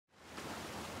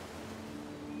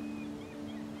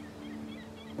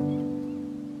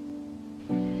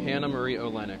Hannah Marie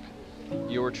Olenek,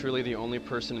 you are truly the only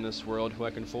person in this world who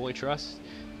I can fully trust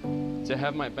to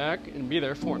have my back and be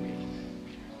there for me.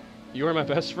 You are my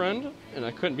best friend, and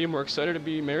I couldn't be more excited to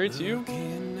be married to you.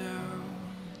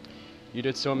 You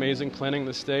did so amazing planning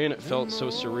this day, and it felt so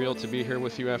surreal to be here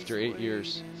with you after 8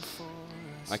 years.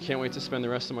 I can't wait to spend the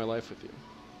rest of my life with you.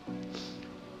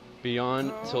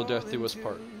 Beyond, till death do us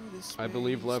part. I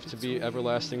believe love to be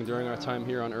everlasting during our time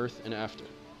here on earth and after.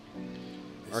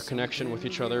 Our connection with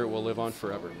each other will live on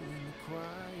forever.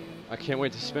 I can't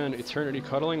wait to spend eternity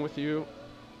cuddling with you,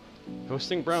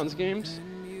 hosting Browns games,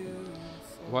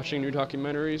 watching new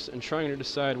documentaries, and trying to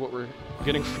decide what we're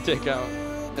getting for takeout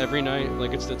every night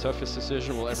like it's the toughest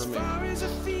decision we'll ever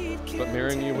make. But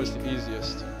marrying you was the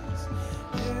easiest.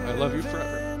 I love you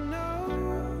forever.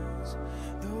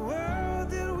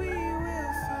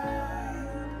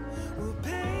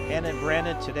 Hannah and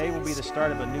Brandon, today will be the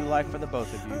start of a new life for the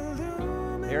both of you.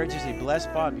 Marriage is a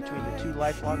blessed bond between the two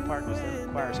lifelong partners that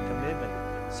requires commitment,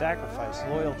 sacrifice,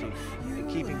 loyalty, and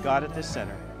keeping God at the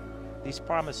center. These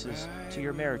promises to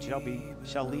your marriage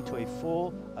shall lead to a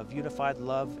full of unified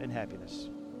love and happiness.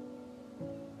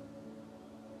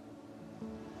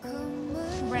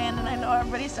 Brandon, I know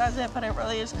everybody says it, but it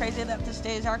really is crazy that this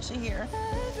day is actually here,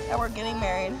 that we're getting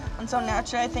married. And so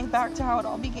naturally I think back to how it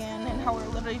all began and how we're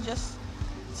literally just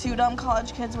two dumb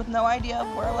college kids with no idea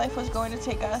of where life was going to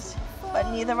take us, but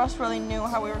neither of us really knew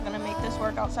how we were going to make this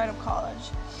work outside of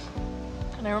college.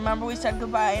 And I remember we said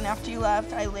goodbye, and after you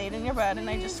left, I laid in your bed and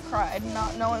I just cried,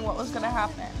 not knowing what was going to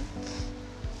happen.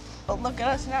 But look at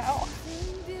us now.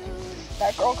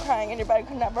 That girl crying in your bed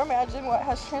could never imagine what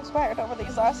has transpired over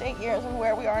these last 8 years and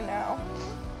where we are now.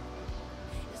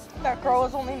 That girl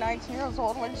was only 19 years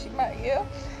old when she met you.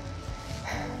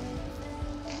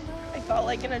 I felt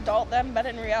like an adult then, but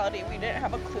in reality, we didn't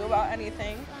have a clue about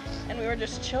anything, and we were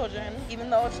just children. Even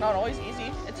though it's not always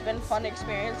easy, it's been fun to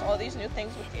experience all these new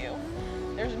things with you.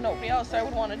 There's nobody else I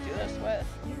would want to do this with.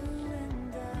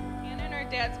 Hannah and her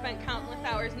dad spent countless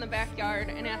hours in the backyard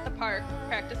and at the park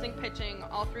practicing pitching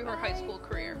all through her high school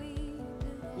career.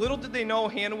 Little did they know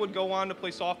Hannah would go on to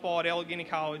play softball at Allegheny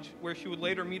College, where she would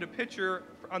later meet a pitcher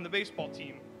on the baseball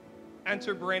team.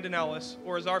 Enter Brandon Ellis,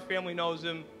 or as our family knows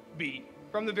him, B.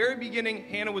 From the very beginning,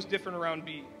 Hannah was different around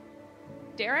B.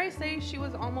 Dare I say she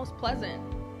was almost pleasant.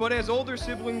 But as older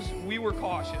siblings, we were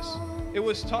cautious. It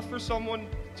was tough for someone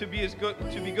to be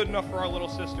good enough for our little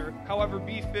sister. However,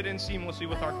 B fit in seamlessly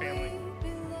with our family.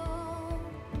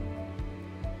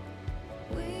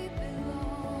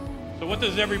 So what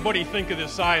does everybody think of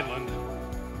this island?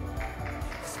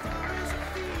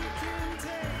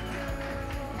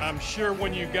 I'm sure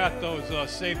when you got those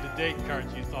save the date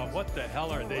cards, you thought, what the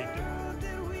hell are they doing?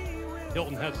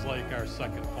 Hilton Head's like our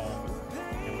second home,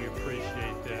 and we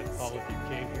appreciate that all of you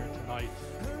came here tonight.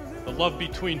 The love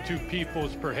between two people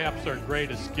is perhaps our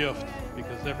greatest gift,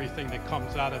 because everything that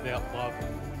comes out of that love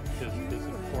is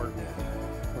important.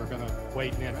 We're going to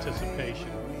wait in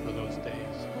anticipation for those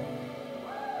days.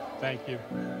 Thank you.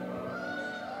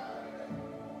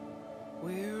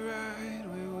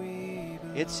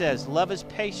 It says, love is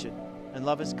patient and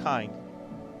love is kind.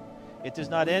 It does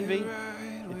not envy.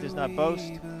 It does not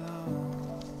boast.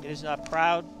 It is not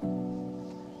proud.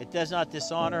 It does not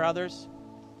dishonor others.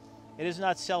 It is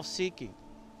not self-seeking.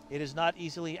 It is not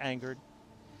easily angered.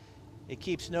 It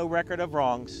keeps no record of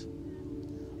wrongs.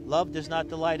 Love does not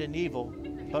delight in evil,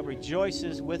 but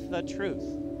rejoices with the truth.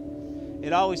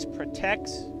 It always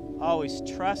protects, always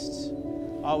trusts,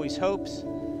 always hopes,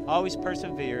 always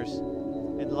perseveres,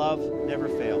 and love never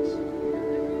fails.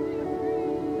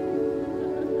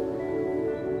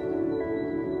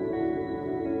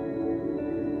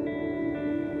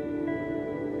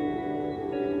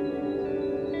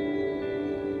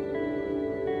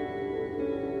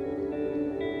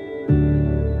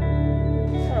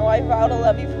 I vow to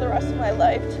love you for the rest of my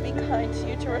life, to be kind to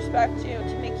you, to respect you,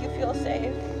 to make you feel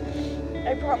safe.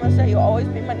 I promise that you'll always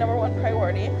be my #1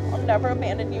 priority. I'll never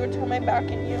abandon you or turn my back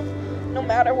on you. No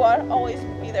matter what, I'll always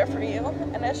be there for you.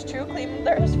 And as true Cleveland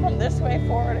there is from this way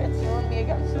forward, it's you and me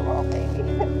against the world, baby.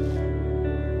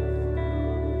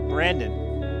 Brandon,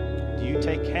 do you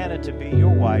take Hannah to be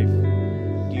your wife?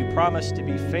 Do you promise to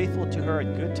be faithful to her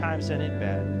in good times and in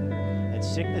bad, in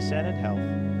sickness and in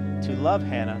health, to love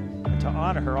Hannah and to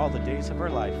honor her all the days of her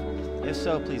life? If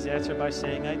so, please answer by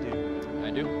saying, I do.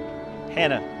 I do.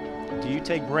 Hannah, do you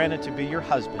take Brandon to be your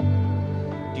husband?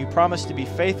 Do you promise to be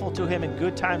faithful to him in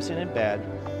good times and in bad,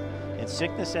 in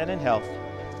sickness and in health,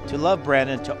 to love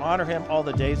Brandon, to honor him all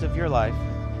the days of your life?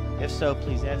 If so,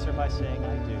 please answer by saying,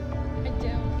 I do. I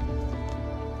do.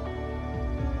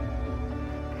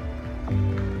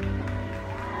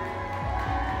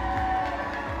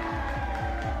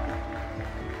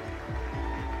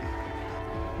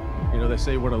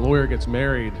 say when a lawyer gets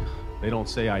married, they don't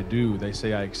say I do, they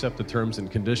say I accept the terms and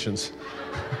conditions.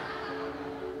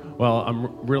 Well,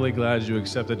 I'm really glad you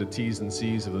accepted the T's and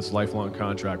C's of this lifelong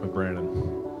contract with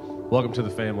Brandon. Welcome to the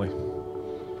family.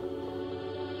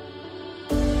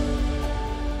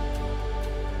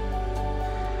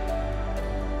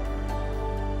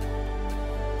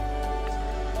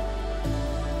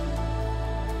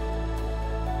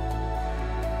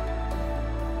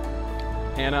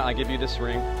 Hannah, I give you this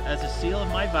ring as a seal of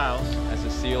my vows, as a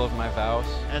seal of my vows,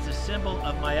 as a symbol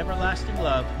of my everlasting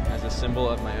love, as a symbol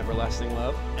of my everlasting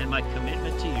love, and my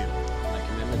commitment to you. My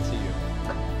commitment to you.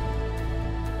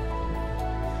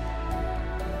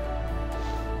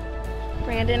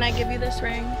 Brandon, I give you this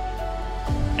ring.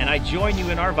 And I join you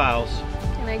in our vows.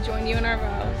 And I join you in our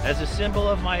vows. As a symbol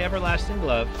of my everlasting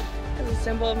love. As a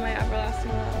symbol of my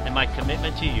everlasting love. And my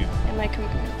commitment to you. And my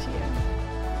commitment to you.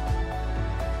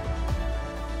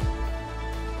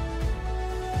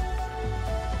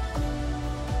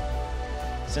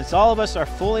 Since all of us are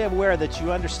fully aware that you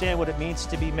understand what it means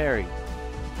to be married,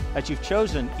 that you've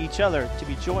chosen each other to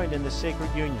be joined in this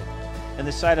sacred union, in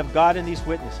the sight of God and these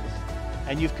witnesses,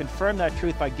 and you've confirmed that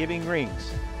truth by giving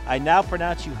rings, I now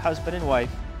pronounce you husband and wife.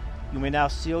 You may now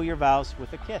seal your vows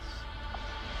with a kiss.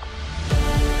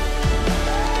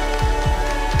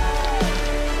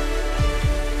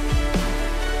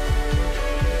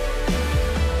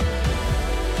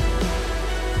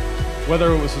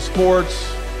 Whether it was the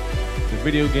sports, the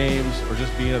video games, or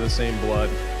just being of the same blood,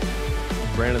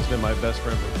 Brandon's been my best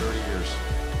friend for 30 years,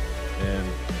 and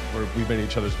we've been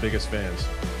each other's biggest fans.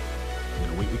 You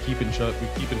know, we keep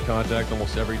in contact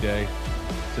almost every day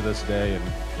to this day, and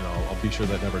you know, I'll be sure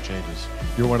that never changes.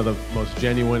 You're one of the most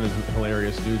genuine and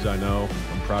hilarious dudes I know.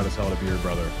 I'm proud as hell to be your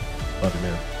brother. Love you,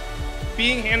 man.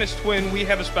 Being Hannah's twin, we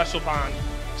have a special bond.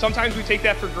 Sometimes we take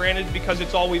that for granted because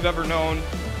it's all we've ever known,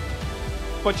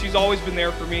 but she's always been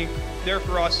there for me, there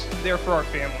for us, there for our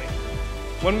family.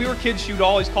 When we were kids, she would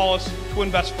always call us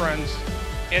twin best friends,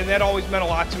 and that always meant a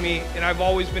lot to me, and I've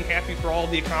always been happy for all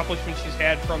the accomplishments she's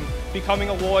had, from becoming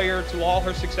a lawyer to all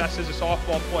her success as a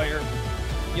softball player.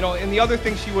 You know, and the other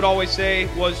thing she would always say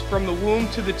was from the womb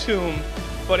to the tomb,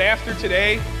 but after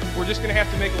today, we're just gonna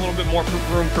have to make a little bit more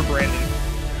room for Brandon.